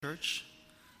Church.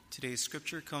 Today's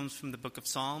scripture comes from the book of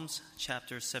Psalms,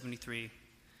 chapter 73.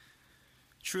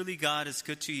 Truly God is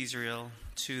good to Israel,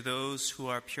 to those who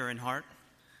are pure in heart.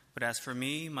 But as for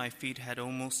me, my feet had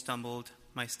almost stumbled,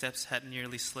 my steps had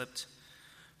nearly slipped.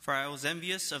 For I was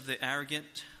envious of the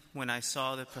arrogant when I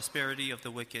saw the prosperity of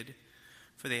the wicked.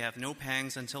 For they have no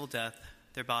pangs until death,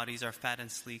 their bodies are fat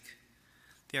and sleek.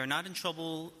 They are not in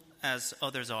trouble as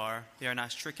others are, they are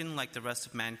not stricken like the rest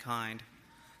of mankind.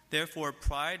 Therefore,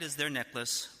 pride is their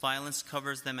necklace, violence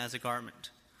covers them as a garment.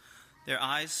 Their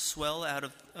eyes swell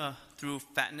through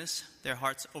fatness, their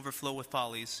hearts overflow with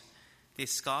follies. They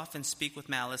scoff and speak with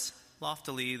malice,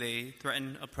 loftily they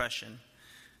threaten oppression.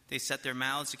 They set their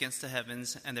mouths against the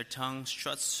heavens, and their tongue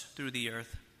struts through the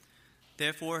earth.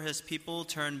 Therefore his people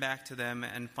turn back to them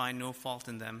and find no fault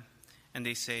in them. And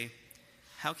they say,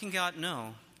 how can God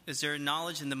know? Is there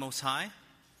knowledge in the Most High?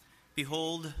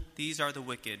 Behold, these are the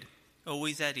wicked.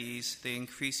 Always at ease, they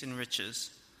increase in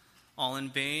riches. All in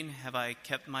vain have I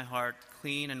kept my heart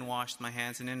clean and washed my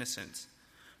hands in innocence.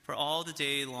 For all the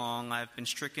day long I have been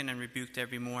stricken and rebuked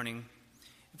every morning.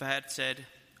 If I had said,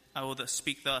 I will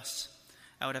speak thus,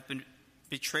 I would have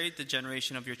betrayed the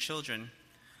generation of your children.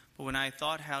 But when I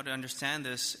thought how to understand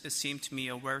this, it seemed to me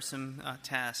a wearisome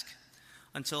task.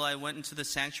 Until I went into the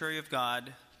sanctuary of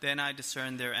God, then I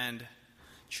discerned their end.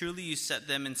 Truly you set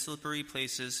them in slippery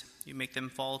places, you make them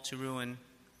fall to ruin.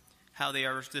 How they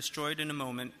are destroyed in a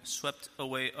moment, swept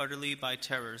away utterly by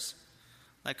terrors.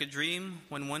 Like a dream,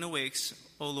 when one awakes,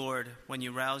 O Lord, when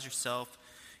you rouse yourself,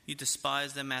 you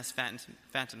despise them as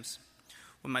phantoms.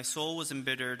 When my soul was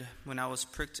embittered, when I was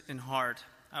pricked in heart,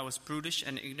 I was brutish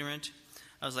and ignorant,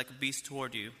 I was like a beast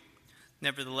toward you.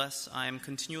 Nevertheless, I am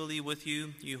continually with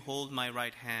you, you hold my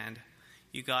right hand.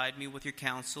 You guide me with your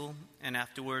counsel, and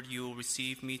afterward you will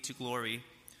receive me to glory.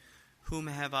 Whom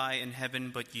have I in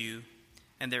heaven but you?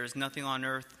 And there is nothing on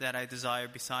earth that I desire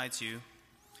besides you.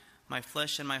 My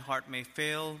flesh and my heart may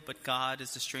fail, but God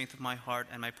is the strength of my heart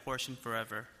and my portion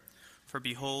forever. For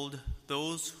behold,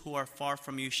 those who are far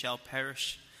from you shall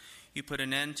perish. You put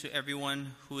an end to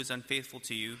everyone who is unfaithful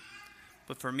to you.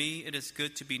 But for me it is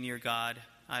good to be near God.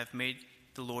 I have made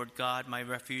the Lord God my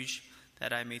refuge,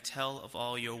 that I may tell of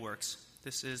all your works.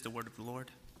 This is the word of the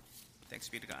Lord. Thanks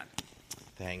be to God.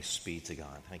 Thanks be to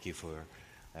God. Thank you for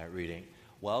that reading.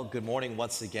 Well, good morning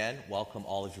once again. Welcome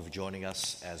all of you for joining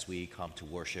us as we come to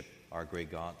worship our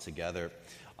great God together.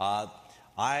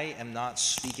 I am not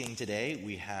speaking today.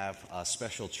 We have a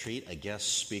special treat, a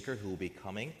guest speaker who will be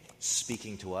coming,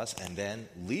 speaking to us, and then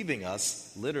leaving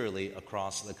us literally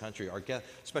across the country. Our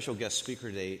special guest speaker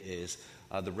today is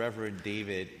the Reverend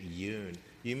David Yoon.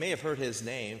 You may have heard his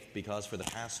name because for the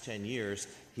past 10 years,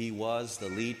 he was the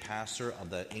lead pastor of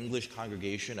the English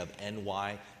congregation of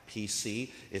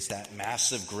NYPC. It's that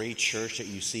massive, great church that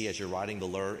you see as you're riding the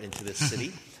lure into the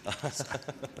city. Sorry.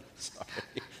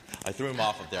 I threw him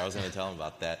off up there. I was going to tell him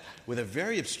about that. With a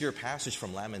very obscure passage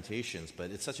from Lamentations, but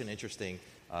it's such an interesting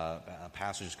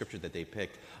passage of scripture that they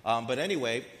picked. But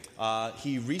anyway,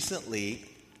 he recently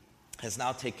has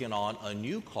now taken on a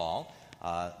new call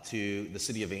to the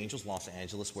City of Angels, Los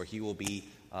Angeles, where he will be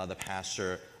the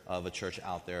pastor of a church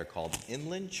out there called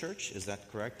Inland Church. Is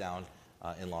that correct? Down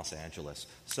in Los Angeles.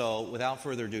 So without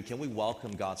further ado, can we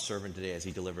welcome God's servant today as he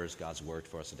delivers God's word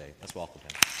for us today? Let's welcome him.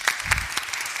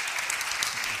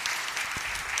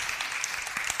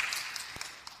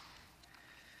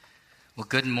 Well,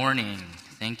 good morning.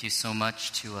 Thank you so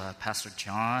much to Pastor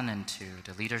John and to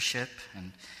the leadership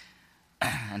and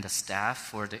the staff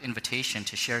for the invitation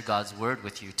to share God's word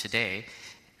with you today.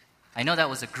 I know that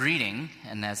was a greeting,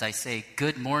 and as I say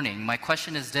good morning, my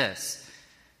question is this.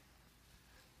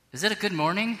 Is it a good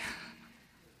morning?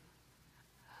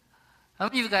 How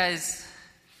many of you guys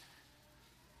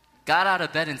got out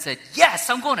of bed and said, yes,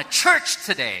 I'm going to church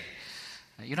today?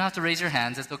 You don't have to raise your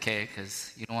hands, it's okay,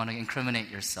 because you don't want to incriminate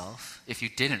yourself if you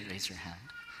didn't raise your hand.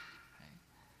 Right?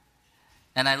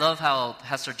 And I love how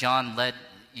Pastor John led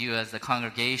you as a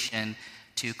congregation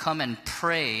to come and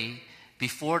pray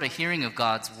before the hearing of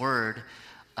God's word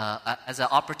as an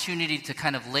opportunity to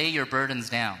kind of lay your burdens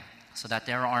down so that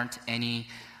there aren't any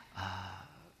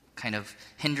kind of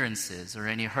hindrances or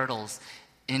any hurdles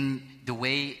in the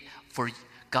way for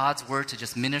God's word to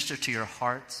just minister to your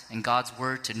heart and God's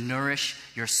word to nourish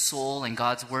your soul and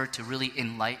God's word to really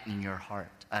enlighten your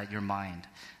heart, your mind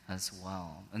as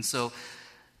well. And so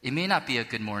it may not be a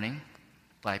good morning,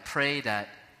 but I pray that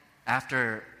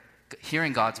after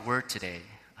hearing God's word today,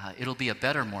 it'll be a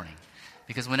better morning.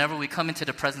 Because whenever we come into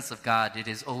the presence of God, it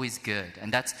is always good.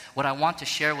 And that's what I want to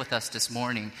share with us this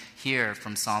morning here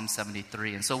from Psalm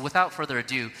 73. And so without further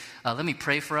ado, let me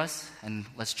pray for us and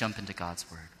let's jump into God's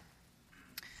word.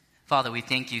 Father, we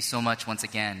thank you so much once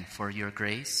again for your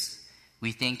grace.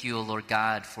 We thank you, O Lord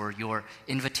God, for your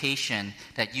invitation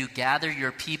that you gather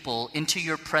your people into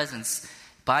your presence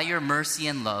by your mercy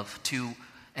and love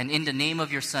and in the name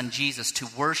of your Son, Jesus, to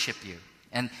worship you.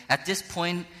 And at this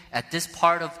point, at this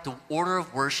part of the order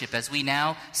of worship, as we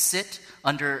now sit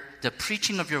under the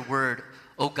preaching of your word,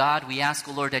 O God, we ask,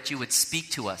 O Lord, that you would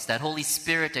speak to us, that Holy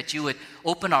Spirit, that you would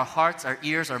open our hearts, our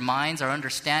ears, our minds, our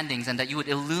understandings, and that you would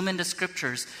illumine the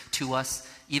scriptures to us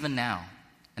even now.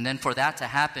 And then for that to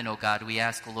happen, O God, we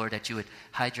ask, O Lord, that you would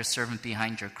hide your servant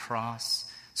behind your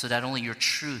cross so that only your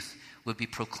truth would be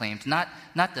proclaimed. Not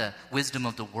the wisdom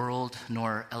of the world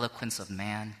nor eloquence of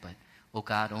man, but, O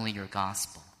God, only your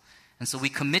gospel. And so we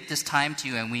commit this time to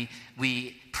you, and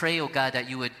we pray, O God, that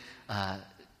you would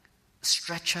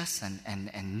stretch us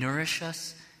and nourish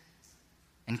us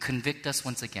and convict us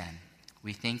once again.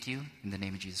 We thank you. In the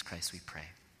name of Jesus Christ we pray.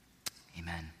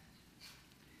 Amen.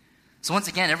 So once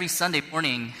again, every Sunday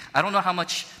morning, I don't know how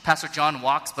much Pastor John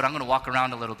walks, but I'm going to walk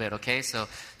around a little bit, okay? So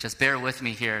just bear with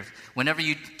me here. Whenever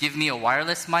you give me a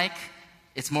wireless mic,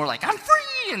 it's more like, I'm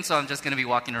free! And so I'm just going to be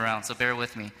walking around, so bear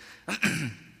with me.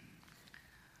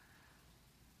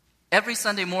 Every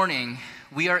Sunday morning,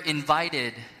 we are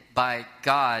invited by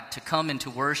God to come into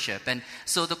worship. And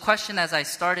so the question as I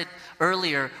started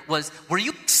earlier was, were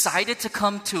you excited to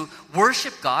come to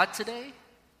worship God today?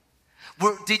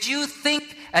 Did you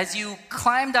think as you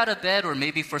climbed out of bed, or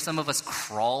maybe for some of us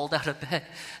crawled out of bed,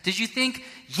 did you think,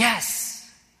 yes,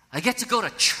 I get to go to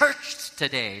church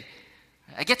today.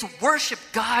 I get to worship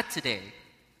God today.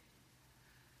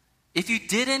 If you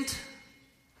didn't,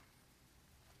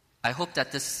 I hope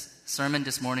that this sermon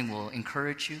this morning will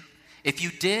encourage you. If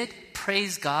you did,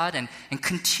 praise God and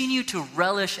continue to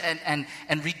relish and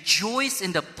rejoice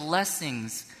in the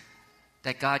blessings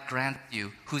that God grants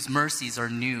you, whose mercies are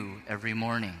new every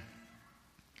morning.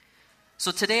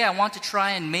 So today I want to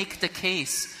try and make the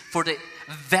case for the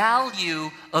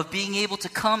value of being able to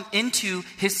come into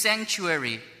His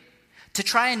sanctuary, to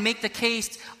try and make the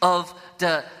case of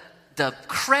the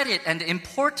credit and the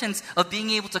importance of being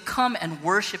able to come and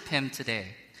worship Him today.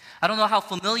 I don't know how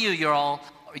familiar you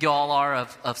all are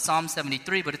of Psalm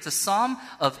 73, but it's a psalm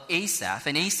of Asaph.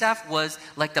 And Asaph was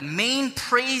like the main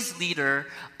praise leader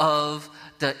of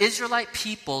the Israelite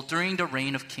people during the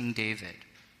reign of King David.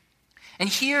 And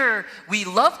here, we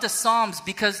love the Psalms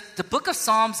because the book of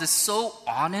Psalms is so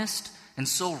honest and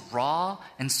so raw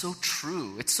and so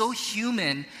true. It's so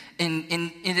human in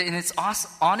its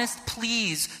honest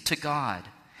pleas to God.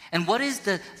 And what is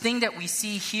the thing that we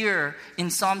see here in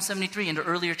Psalm 73 in the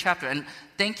earlier chapter? And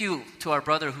thank you to our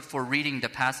brother for reading the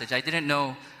passage. I didn't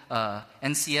know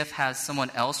NCF has someone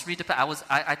else read the passage.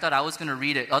 I thought I was going to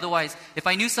read it. Otherwise, if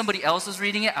I knew somebody else was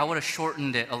reading it, I would have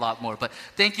shortened it a lot more. But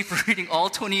thank you for reading all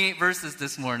 28 verses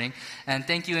this morning. And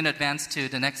thank you in advance to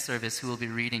the next service who will be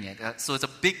reading it. So it's a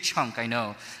big chunk, I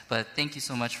know. But thank you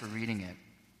so much for reading it.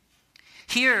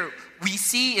 Here, we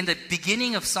see in the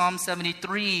beginning of Psalm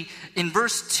 73, in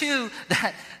verse 2,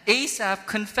 that Asaph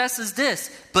confesses this.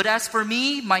 But as for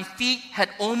me, my feet had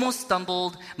almost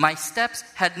stumbled, my steps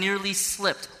had nearly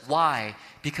slipped. Why?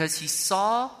 Because he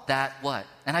saw that what?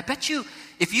 And I bet you,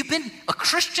 if you've been a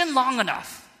Christian long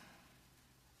enough,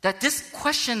 that this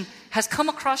question has come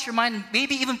across your mind and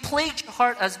maybe even plagued your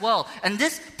heart as well. And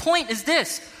this point is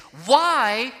this: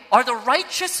 why are the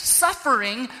righteous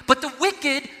suffering, but the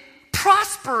wicked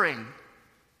prospering?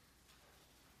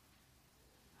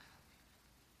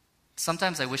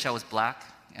 Sometimes I wish I was black,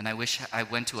 and I wish I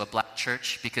went to a black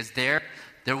church, because there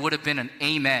would have been an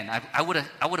amen. I would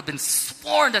have been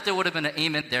sworn that there would have been an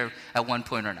amen there at one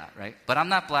point or not, right? But I'm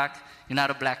not black. You're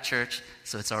not a black church,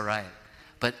 so it's all right.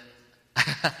 But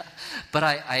but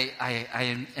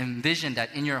I envision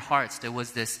that in your hearts there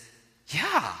was this,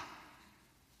 yeah.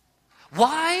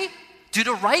 Why do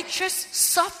the righteous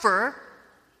suffer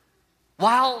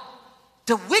while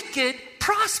the wicked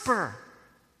prosper?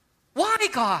 Why,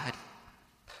 God?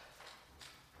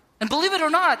 And believe it or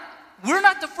not, we're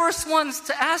not the first ones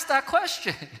to ask that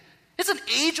question. It's an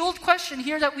age-old question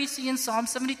here that we see in Psalm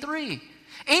 73.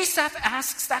 Asaph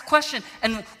asks that question.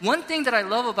 And one thing that I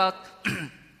love about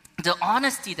the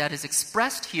honesty that is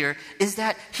expressed here is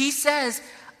that he says,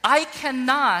 I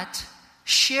cannot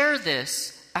share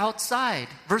this outside.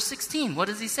 Verse 16, what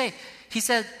does he say? He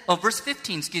said, verse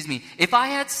 15, excuse me. If I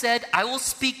had said, I will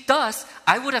speak thus,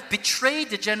 I would have betrayed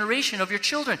the generation of your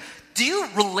children. Do you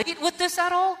relate with this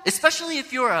at all? Especially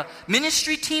if you're a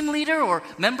ministry team leader or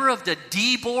member of the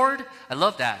D board. I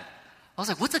love that. I was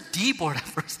like, what's a D board at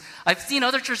first? I've seen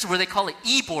other churches where they call it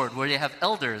E board, where they have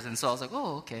elders. And so I was like,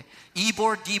 oh, okay. E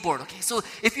board, D board. Okay, so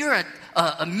if you're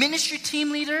a ministry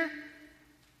team leader,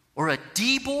 or a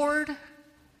D board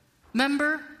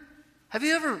member?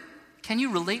 Can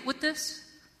you relate with this?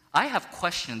 I have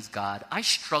questions, God. I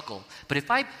struggle. But if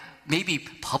I maybe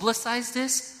publicize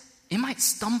this, it might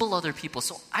stumble other people,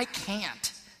 so I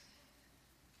can't.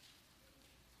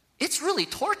 It's really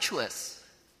tortuous.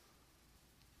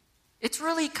 It's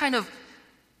really kind of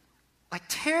like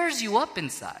tears you up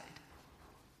inside.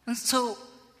 And so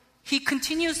he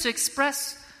continues to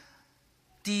express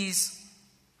these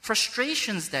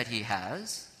frustrations that he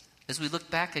has as we look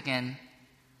back again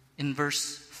in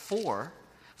verse 4.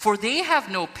 For they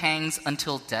have no pangs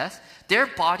until death. Their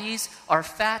bodies are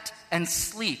fat and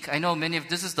sleek. I know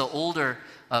this is the older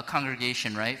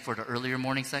congregation, right, for the earlier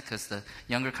morning set, because the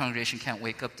younger congregation can't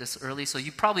wake up this early. So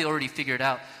you probably already figured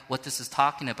out what this is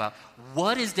talking about.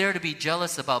 What is there to be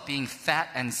jealous about being fat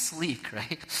and sleek,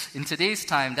 right? In today's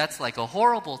time, that's like a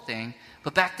horrible thing.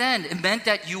 But back then, it meant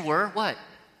that you were what?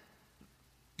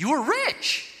 You were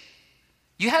rich.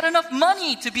 You had enough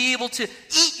money to be able to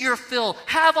eat your fill,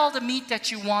 have all the meat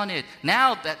that you wanted.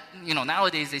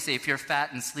 Nowadays they say if you're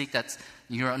fat and sleek,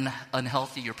 you're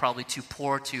unhealthy. You're probably too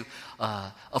poor to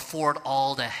afford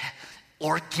all the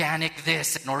organic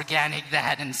this and organic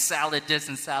that and salad this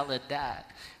and salad that,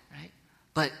 right?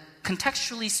 But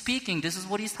contextually speaking, this is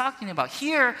what he's talking about.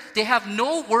 Here, they have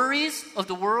no worries of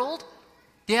the world.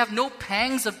 They have no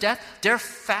pangs of death. They're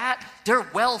fat. They're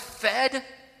well fed.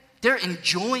 They're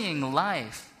enjoying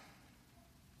life.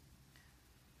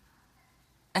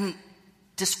 And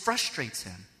this frustrates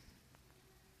him.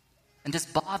 And this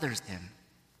bothers him.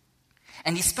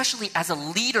 And especially as a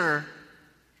leader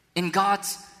of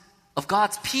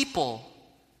God's people,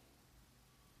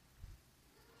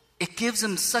 it gives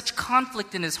him such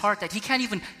conflict in his heart that he can't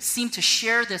even seem to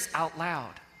share this out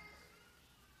loud.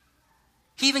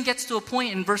 He even gets to a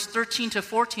point in verse 13 to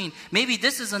 14. Maybe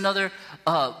this is another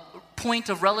point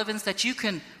of relevance that you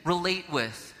can relate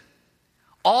with.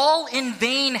 All in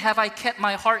vain have I kept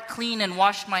my heart clean and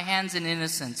washed my hands in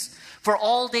innocence. For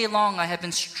all day long I have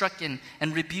been stricken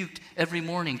and rebuked every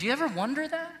morning. Do you ever wonder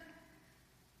that?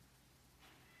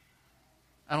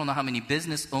 I don't know how many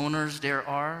business owners there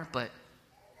are, but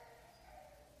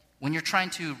when you're trying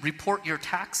to report your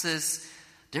taxes,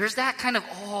 there's that kind of,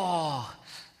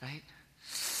 right?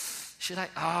 Should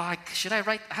I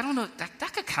write? I don't know.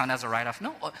 That could count as a write-off.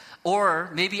 No. Or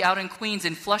maybe out in Queens,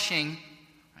 in Flushing,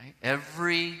 right?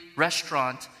 Every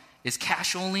restaurant is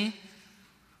cash only.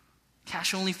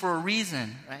 Cash only for a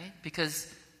reason, right?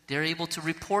 Because they're able to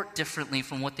report differently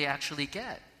from what they actually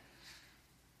get.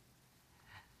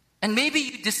 And maybe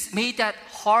you just made that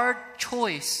hard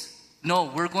choice. No,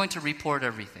 we're going to report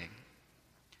everything.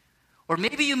 Or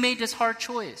maybe you made this hard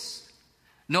choice.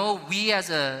 No, we as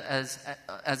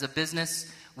a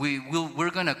business,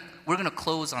 we're gonna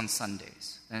close on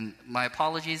Sundays. And my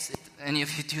apologies if any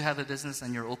of you do have a business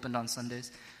and you're open on Sundays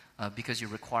because you're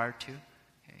required to.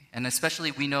 Okay? And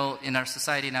especially we know in our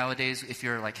society nowadays, if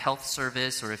you're like health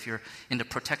service or if you're into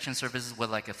protection services with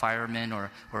like a fireman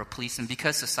or a policeman,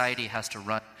 because society has to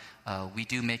run, we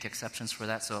do make exceptions for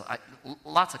that. So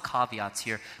lots of caveats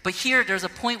here. But here there's a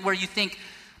point where you think,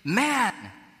 man,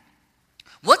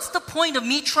 what's the point of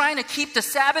me trying to keep the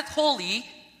Sabbath holy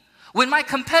when my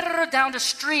competitor down the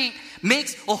street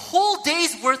makes a whole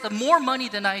day's worth of more money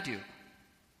than I do?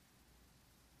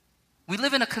 We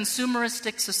live in a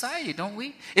consumeristic society, don't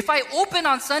we? If I open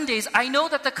on Sundays, I know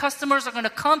that the customers are going to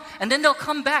come and then they'll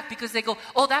come back because they go,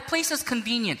 oh, that place is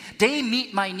convenient. They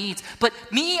meet my needs. But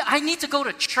me, I need to go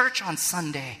to church on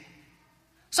Sunday.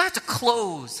 So I have to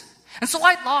close. And so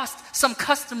I lost some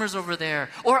customers over there.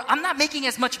 Or I'm not making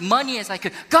as much money as I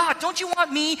could. God, don't you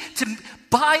want me to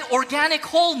buy organic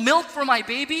whole milk for my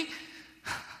baby?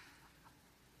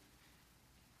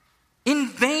 In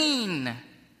vain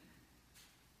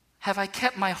have I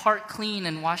kept my heart clean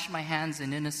and washed my hands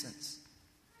in innocence.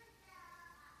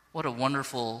 What a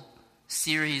wonderful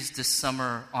series this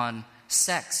summer on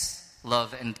sex,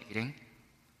 love, and dating.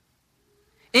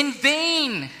 In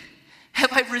vain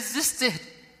have I resisted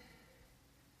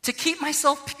to keep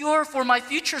myself pure for my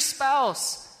future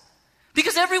spouse.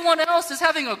 Because everyone else is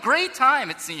having a great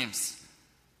time, it seems.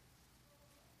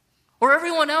 Or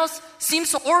everyone else seems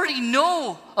to already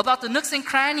know about the nooks and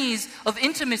crannies of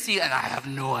intimacy, and I have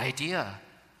no idea.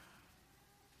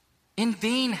 In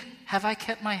vain have I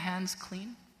kept my hands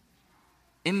clean?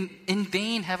 In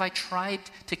vain have I tried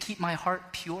to keep my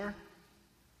heart pure?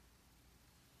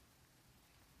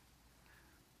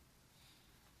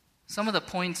 Some of the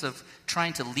points of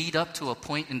trying to lead up to a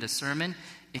point in the sermon,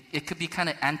 it could be kind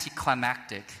of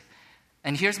anticlimactic.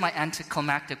 And here's my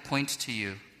anticlimactic point to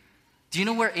you. Do you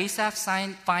know where Asaph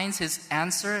finds his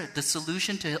answer, the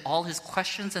solution to all his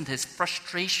questions and his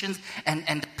frustrations and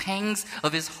the pangs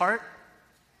of his heart?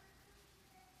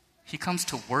 He comes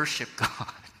to worship God.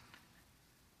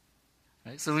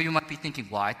 Right? So you might be thinking,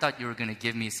 well, I thought you were going to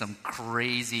give me some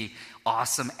crazy,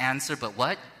 awesome answer, but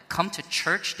what? Come to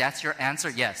church, that's your answer?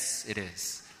 Yes, it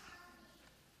is.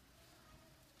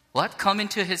 What? Come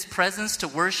into His presence to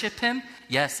worship Him?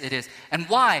 Yes, it is. And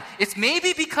why? It's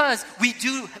maybe because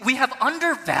we have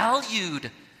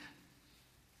undervalued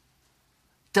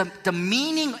the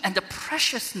meaning and the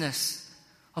preciousness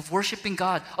of worshiping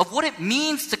God, of what it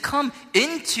means to come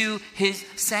into His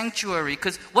sanctuary.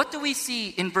 Because what do we see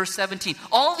in verse 17?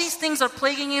 All these things are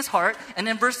plaguing his heart. And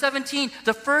in verse 17,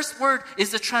 the first word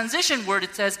is the transition word.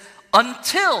 It says,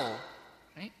 until.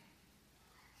 Right?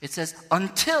 It says,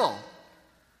 until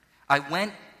I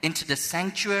went into the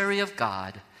sanctuary of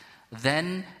God,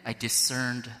 then I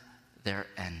discerned their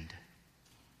end.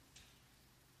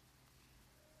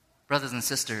 Brothers and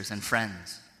sisters and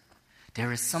friends,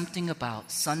 there is something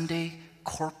about Sunday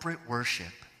corporate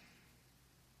worship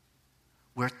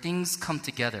where things come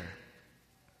together,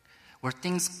 where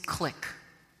things click,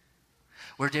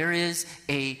 where there is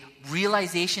a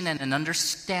realization and an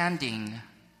understanding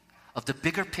of the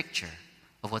bigger picture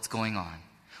of what's going on,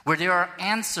 where there are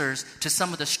answers to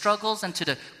some of the struggles and to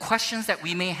the questions that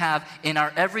we may have in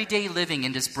our everyday living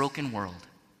in this broken world.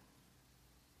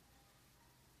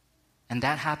 And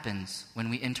that happens when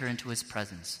we enter into His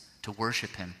presence to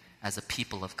worship Him as a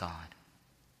people of God.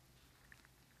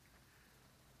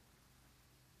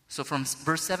 So from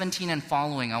verse 17 and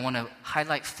following, I want to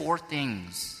highlight 4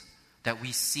 things that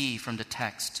we see from the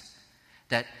text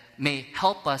that may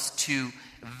help us to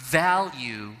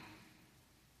value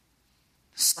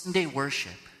Sunday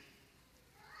worship,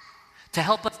 to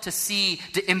help us to see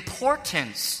the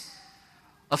importance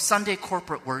of Sunday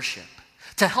corporate worship,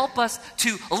 to help us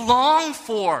to long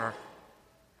for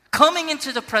coming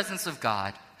into the presence of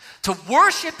God, to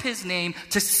worship His name,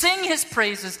 to sing His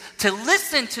praises, to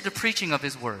listen to the preaching of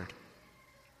His word.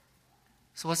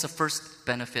 So what's the first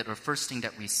benefit or first thing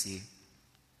that we see?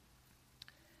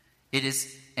 It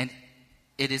is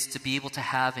to be able to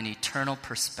have an eternal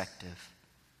perspective.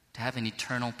 To have an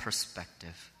eternal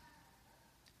perspective.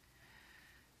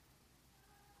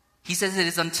 He says it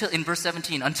is until, in verse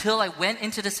 17, until I went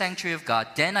into the sanctuary of God,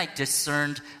 then I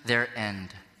discerned their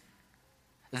end.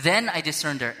 Then I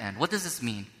discerned their end. What does this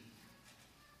mean?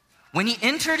 When he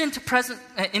entered into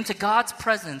God's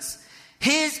presence,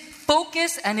 his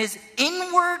focus and his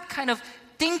inward kind of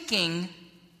thinking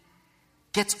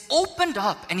gets opened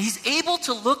up, and he's able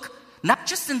to look not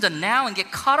just in the now and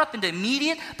get caught up in the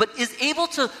immediate, but is able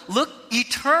to look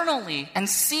eternally and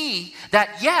see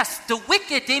that, yes, the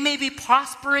wicked, they may be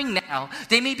prospering now.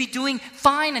 They may be doing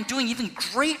fine and doing even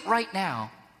great right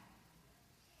now.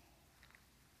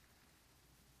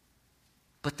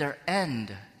 But their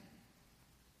end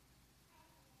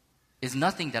is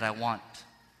nothing that I want.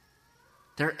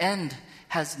 Their end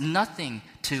has nothing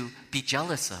to be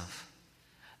jealous of.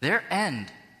 Their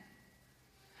end,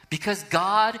 because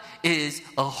God is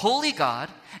a holy God,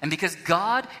 and because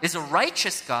God is a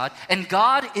righteous God, and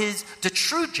God is the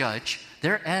true judge,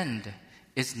 their end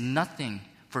is nothing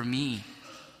for me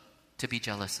to be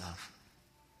jealous of.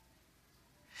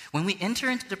 When we enter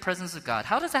into the presence of God,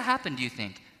 how does that happen, do you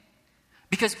think?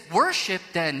 Because worship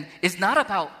then is not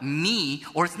about me,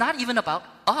 or it's not even about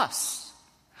us.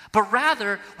 But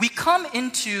rather, we come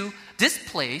into this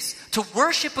place to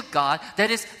worship a God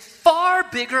that is far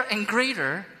bigger and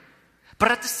greater.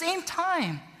 But at the same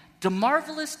time, the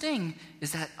marvelous thing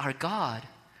is that our God,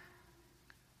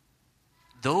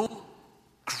 though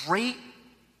great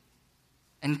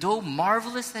and though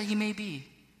marvelous that He may be,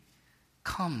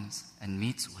 comes and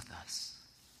meets with us.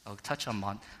 I'll touch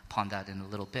upon that in a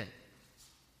little bit.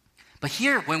 But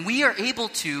here, when we are able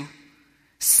to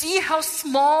see how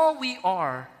small we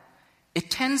are, it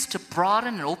tends to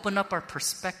broaden and open up our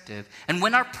perspective. And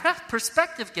when our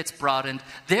perspective gets broadened,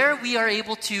 there we are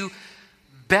able to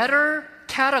better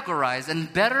categorize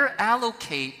and better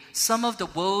allocate some of the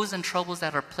woes and troubles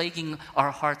that are plaguing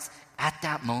our hearts at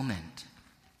that moment.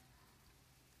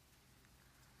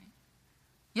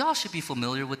 Y'all should be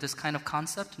familiar with this kind of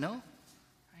concept, no?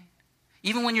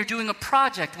 Even when you're doing a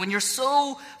project, when you're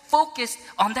so focused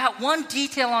on that one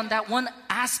detail, on that one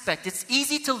aspect, it's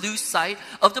easy to lose sight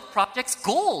of the project's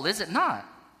goal, is it not?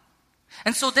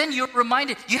 And so then you're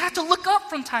reminded, you have to look up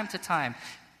from time to time.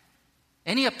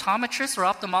 Any optometrists or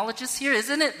ophthalmologists here,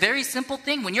 isn't it a very simple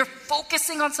thing? When you're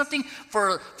focusing on something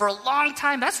for a long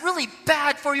time, that's really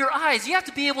bad for your eyes. You have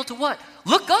to be able to what?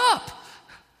 Look up.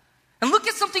 And look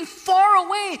at something far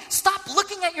away. Stop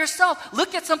looking at yourself.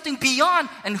 Look at something beyond.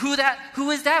 And who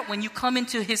is that? When you come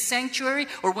into his sanctuary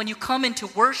or when you come into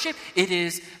worship, it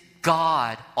is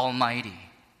God Almighty.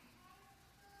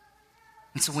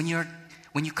 And so when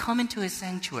you come into his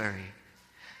sanctuary,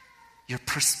 your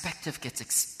perspective gets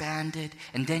expanded,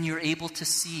 and then you're able to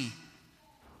see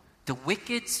the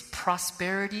wicked's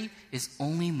prosperity is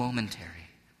only momentary.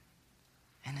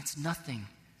 And it's nothing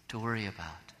to worry about.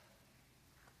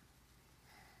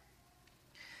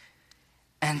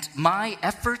 And my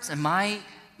efforts and my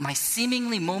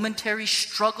seemingly momentary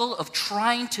struggle of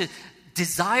trying to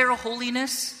desire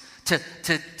holiness, to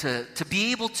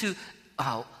be able to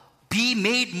be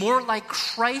made more like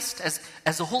Christ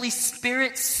as the Holy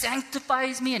Spirit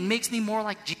sanctifies me and makes me more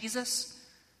like Jesus,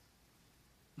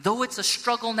 though it's a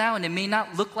struggle now and it may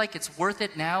not look like it's worth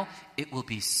it now, it will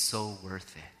be so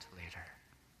worth it later.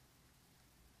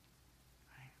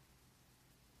 Right?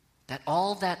 That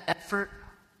all that effort,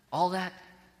 all that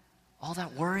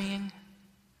worrying,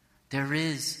 there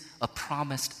is a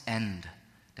promised end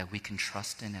that we can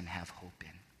trust in and have hope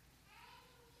in.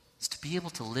 It's to be able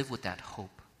to live with that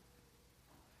hope.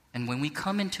 And when we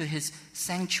come into his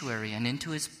sanctuary and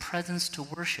into his presence to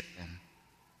worship him,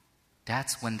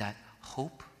 that's when that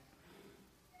hope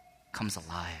comes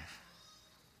alive.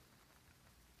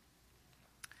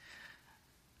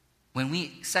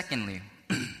 Secondly,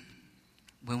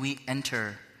 when we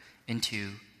enter into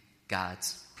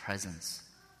God's presence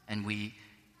and we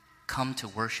come to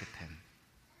worship him,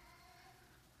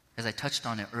 as I touched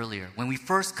on it earlier, when we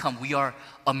first come, we are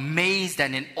amazed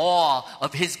and in awe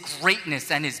of his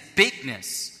greatness and his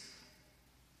bigness.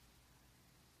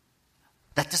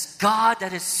 That this God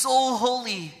that is so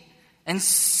holy and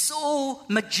so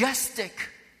majestic,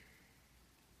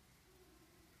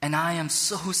 and I am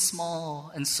so small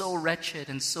and so wretched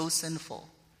and so sinful.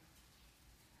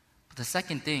 But the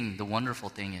second thing, the wonderful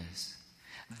thing is,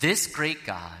 this great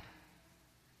God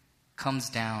comes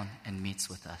down and meets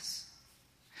with us.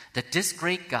 That this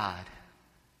great God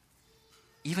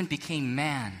even became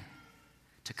man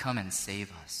to come and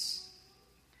save us.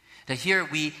 That here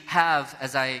we have,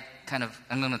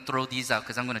 I'm going to throw these out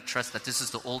because I'm going to trust that this is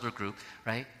the older group,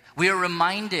 right? We are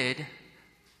reminded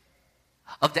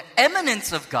of the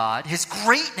eminence of God, his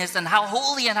greatness and how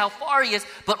holy and how far he is,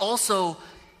 but also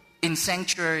in his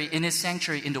sanctuary,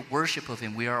 in the worship of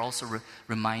him, we are also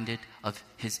reminded of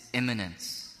his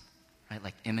imminence. Right?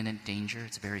 Like imminent danger,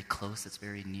 it's very close, it's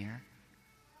very near.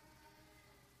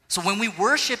 So when we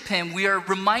worship him, we are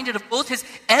reminded of both his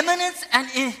eminence and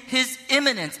his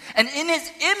imminence. And in his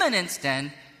imminence,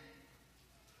 then,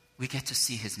 we get to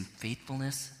see his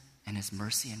faithfulness and his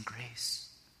mercy and grace.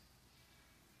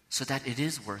 So that it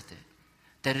is worth it.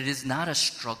 That it is not a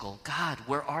struggle. God,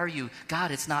 where are you?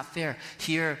 God, it's not fair.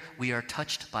 Here we are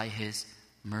touched by his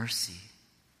mercy.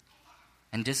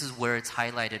 And this is where it's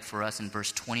highlighted for us in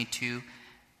verse 21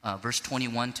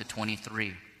 to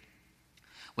 23.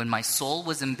 When my soul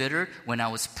was embittered, when I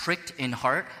was pricked in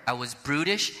heart, I was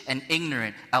brutish and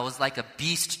ignorant. I was like a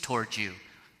beast toward you.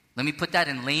 Let me put that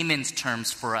in layman's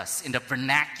terms for us, in the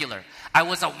vernacular. I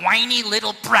was a whiny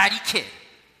little bratty kid.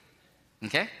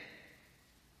 Okay?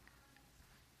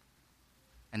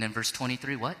 And then verse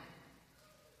 23, what?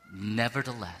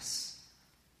 Nevertheless,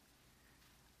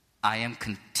 I am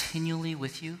continually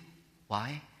with you.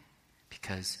 Why?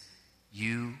 Because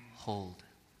you hold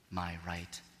my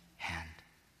right hand.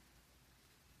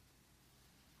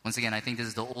 Once again, I think this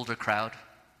is the older crowd.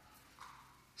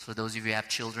 So for those of you who have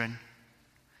children,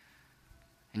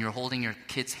 and you're holding your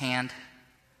kid's hand,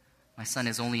 my son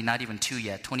is only not even 2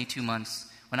 yet, 22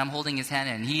 months. When I'm holding his hand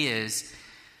and he is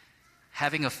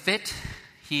having a fit,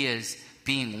 he is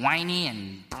being whiny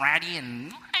and bratty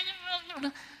and...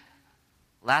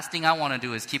 Last thing I want to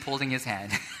do is keep holding his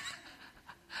hand.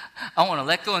 I want to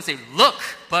let go and say, look,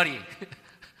 buddy,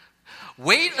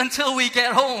 wait until we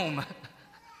get home.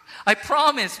 I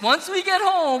promise, once we get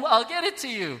home, I'll get it to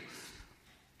you.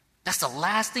 That's the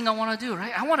last thing I want to do,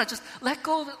 right? I want to just let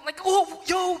go,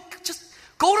 just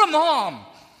go to mom.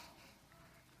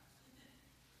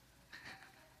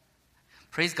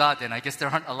 Praise God then. I guess there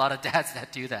aren't a lot of dads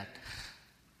that do that.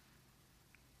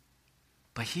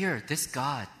 But here, this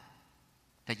God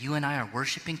that you and I are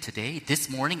worshiping today, this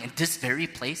morning, in this very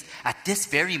place, at this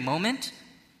very moment,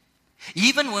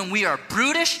 even when we are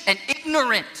brutish and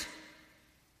ignorant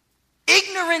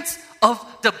of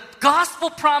the gospel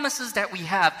promises that we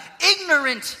have,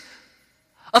 ignorant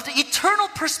of the eternal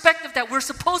perspective that we're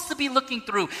supposed to be looking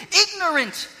through,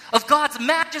 ignorant of God's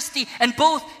majesty and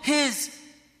both his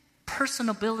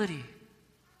personability,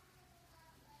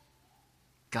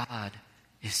 God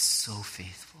is so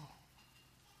faithful.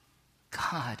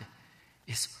 God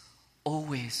is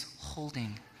always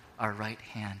holding our right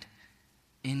hand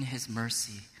in His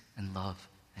mercy and love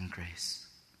and grace.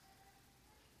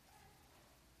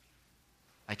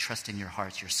 I trust in your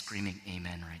hearts you're screaming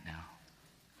amen right now.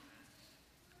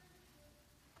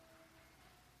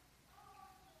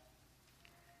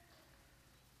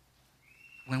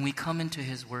 When we come into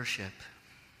His worship,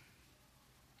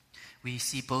 we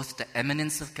see both the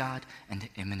eminence of God and the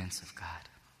immanence of God.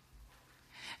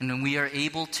 And when we are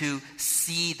able to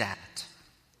see that,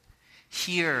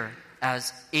 here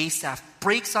as Asaph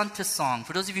breaks onto song,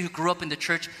 for those of you who grew up in the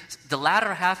church, the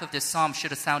latter half of this psalm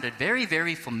should have sounded very,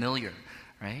 very familiar,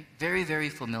 right? Very, very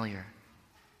familiar.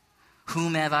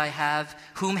 Whom have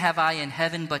I in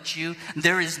heaven but you?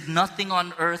 There is nothing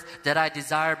on earth that I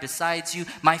desire besides you.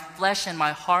 My flesh and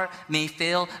my heart may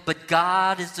fail, but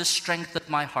God is the strength of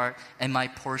my heart and my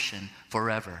portion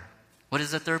forever. What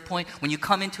is the third point? When you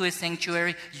come into His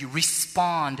sanctuary, you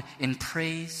respond in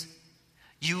praise.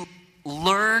 You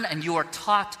learn and you are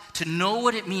taught to know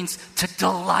what it means to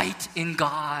delight in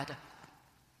God.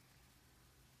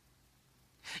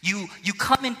 You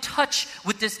come in touch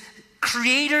with this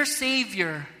Creator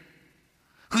Savior,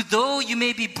 who though you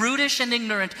may be brutish and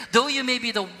ignorant, though you may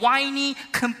be the whiny,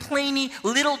 complaining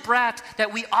little brat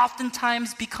that we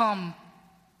oftentimes become,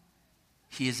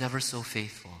 He is ever so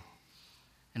faithful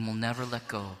and will never let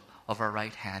go of our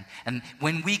right hand. And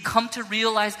when we come to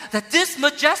realize that this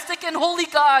majestic and holy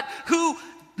God who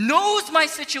knows my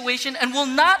situation and will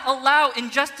not allow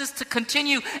injustice to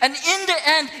continue, and in the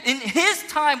end, in His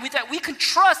time, that we can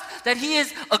trust that He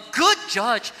is a good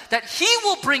judge, that He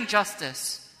will bring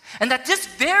justice, and that this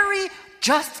very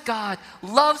just God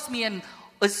loves me and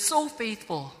is so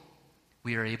faithful,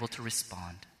 we are able to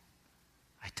respond.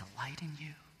 I delight in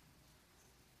you,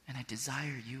 and I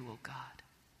desire you, O God.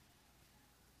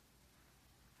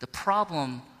 The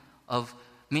problem of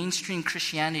mainstream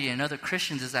Christianity and other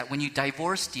Christians is that when you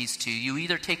divorce these two, you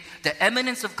either take the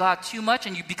eminence of God too much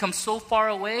and you become so far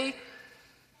away,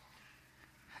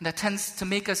 and that tends to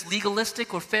make us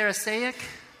legalistic or Pharisaic,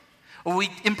 or we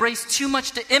embrace too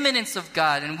much the immanence of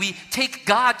God and we take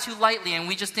God too lightly and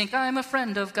we just think, I'm a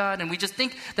friend of God, and we just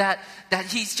think that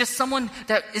He's just someone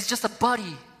that is just a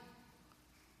buddy.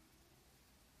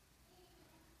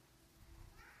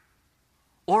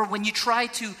 Or when you try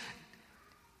to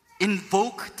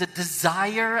invoke the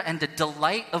desire and the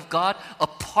delight of God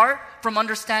apart from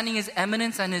understanding His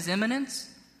eminence and His immanence,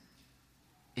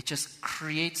 it just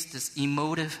creates this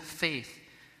emotive faith,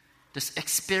 this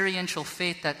experiential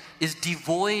faith that is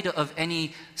devoid of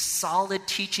any solid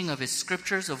teaching of His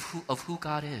scriptures of who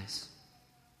God is.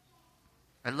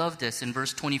 I love this in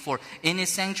verse 24. In His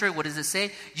sanctuary, what does it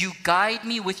say? You guide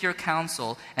me with your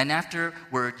counsel, and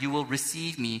afterward you will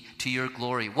receive me to your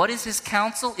glory. What is His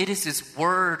counsel? It is His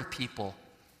word, people.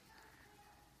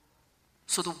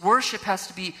 So the worship has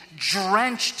to be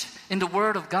drenched in the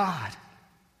word of God.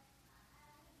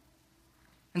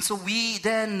 And so we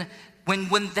then,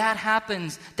 when that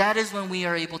happens, that is when we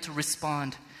are able to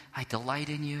respond. I delight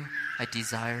in you. I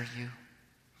desire you.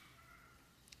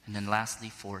 And then lastly,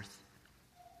 fourth,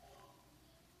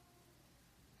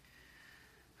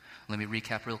 let me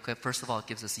recap real quick. First of all, it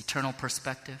gives us eternal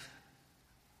perspective.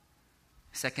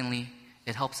 Secondly,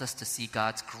 it helps us to see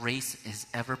God's grace, His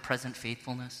ever-present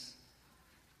faithfulness.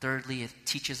 Thirdly, it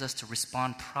teaches us to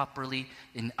respond properly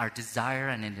in our desire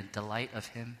and in the delight of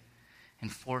Him. And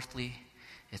fourthly,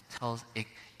 it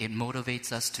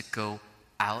motivates us to go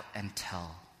out and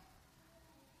tell.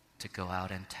 To go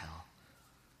out and tell.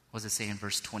 What does it say in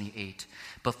verse 28?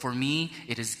 But for me,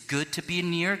 it is good to be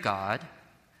near God.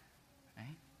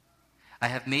 I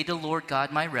have made the Lord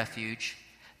God my refuge,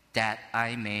 that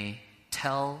I may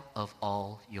tell of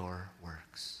all your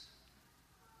works.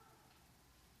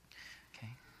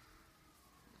 Okay.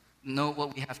 Note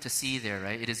what we have to see there,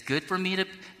 right? It is good for me to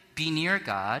be near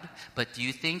God, but do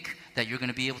you think that you're going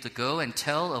to be able to go and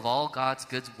tell of all God's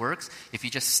good works if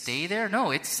you just stay there? No,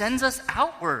 it sends us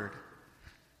outward.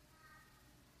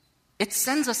 It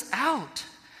sends us out.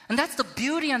 And that's the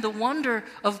beauty and the wonder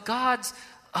of God's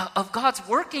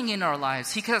working in our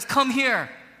lives. He says, come here.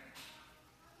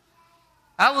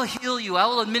 I will heal you. I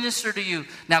will administer to you.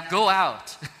 Now go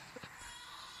out.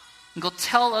 And go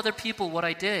tell other people what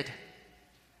I did.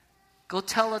 Go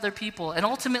tell other people. And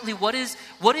ultimately, what is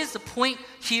the point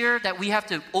here that we have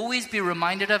to always be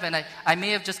reminded of? And I may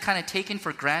have just kind of taken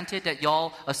for granted that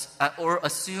y'all, or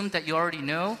assumed that you already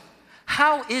know.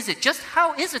 How is it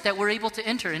that we're able to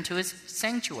enter into His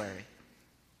sanctuary?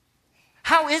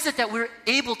 How is it that we're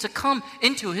able to come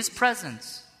into His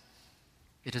presence?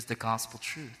 It is the gospel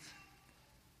truth.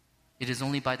 It is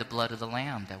only by the blood of the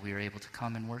Lamb that we are able to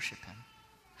come and worship Him.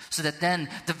 So that then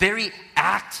the very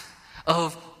act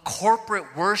of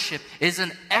corporate worship is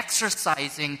an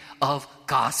exercising of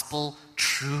gospel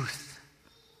truth.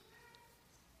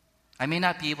 I may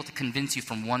not be able to convince you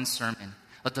from one sermon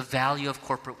of the value of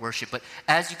corporate worship, but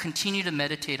as you continue to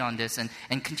meditate on this and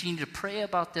continue to pray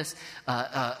about this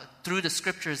through the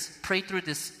scriptures, pray through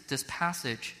this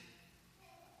passage,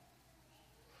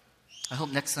 I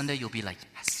hope next Sunday you'll be like,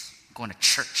 yes, I'm going to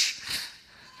church.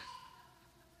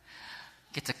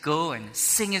 I get to go and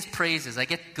sing His praises. I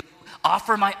get to go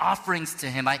offer my offerings to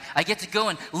Him. I get to go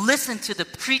and listen to the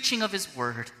preaching of His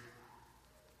word.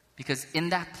 Because in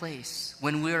that place,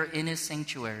 when we are in His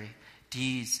sanctuary,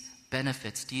 these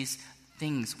benefits, these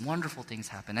things, wonderful things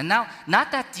happen. And now,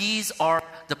 not that these are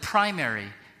the primary,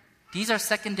 these are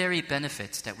secondary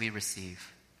benefits that we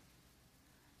receive.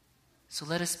 So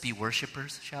let us be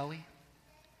worshipers, shall we?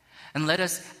 And let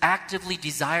us actively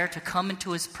desire to come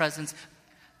into His presence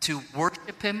to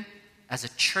worship Him as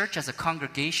a church, as a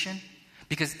congregation,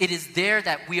 because it is there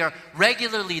that we are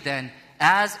regularly then,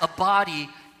 as a body,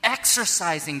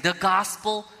 exercising the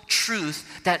gospel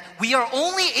truth that we are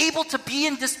only able to be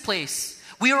in this place.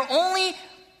 It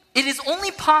is only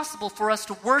possible for us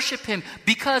to worship Him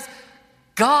because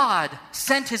God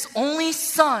sent His only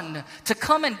Son to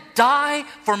come and die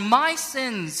for my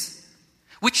sins,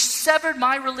 which severed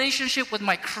my relationship with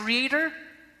my Creator.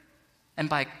 And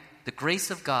by the grace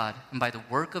of God and by the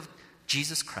work of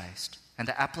Jesus Christ and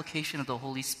the application of the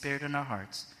Holy Spirit in our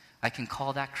hearts, I can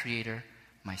call that Creator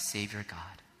my Savior God.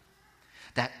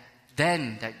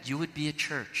 That you would be a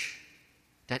church,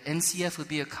 that NCF would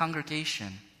be a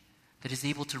congregation that is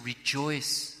able to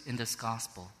rejoice in this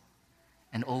gospel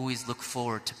and always look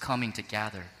forward to coming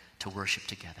together to worship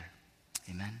together.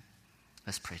 Amen.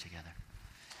 Let's pray together.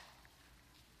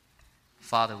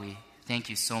 Father, we thank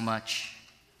You so much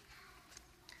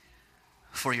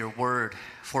for Your word,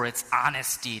 for its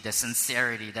honesty, the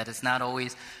sincerity that is not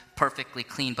always perfectly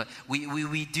clean. But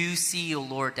we do see, O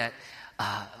Lord, that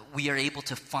we are able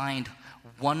to find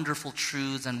wonderful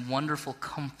truths and wonderful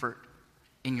comfort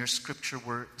in Your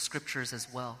scriptures as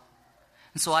well.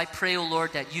 And so I pray, O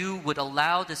Lord, that You would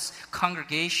allow this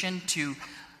congregation to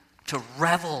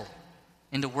revel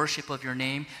in the worship of Your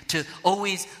name, to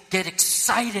always get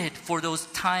excited for those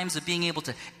times of being able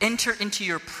to enter into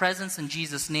Your presence in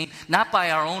Jesus' name, not by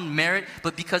our own merit,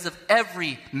 but because of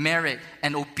every merit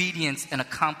and obedience and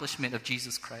accomplishment of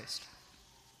Jesus Christ.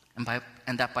 And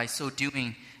that by so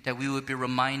doing, that we would be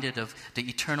reminded of the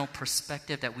eternal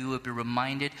perspective, that we would be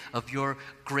reminded of Your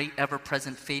great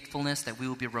ever-present faithfulness, that we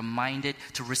will be reminded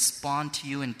to respond to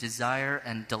You in desire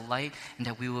and delight, and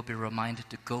that we will be reminded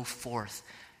to go forth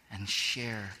and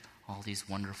share all these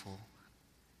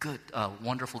the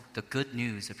good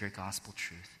news of Your gospel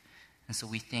truth. And so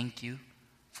we thank You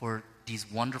for these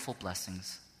wonderful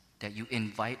blessings that You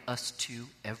invite us to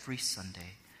every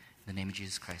Sunday. In the name of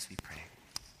Jesus Christ we pray.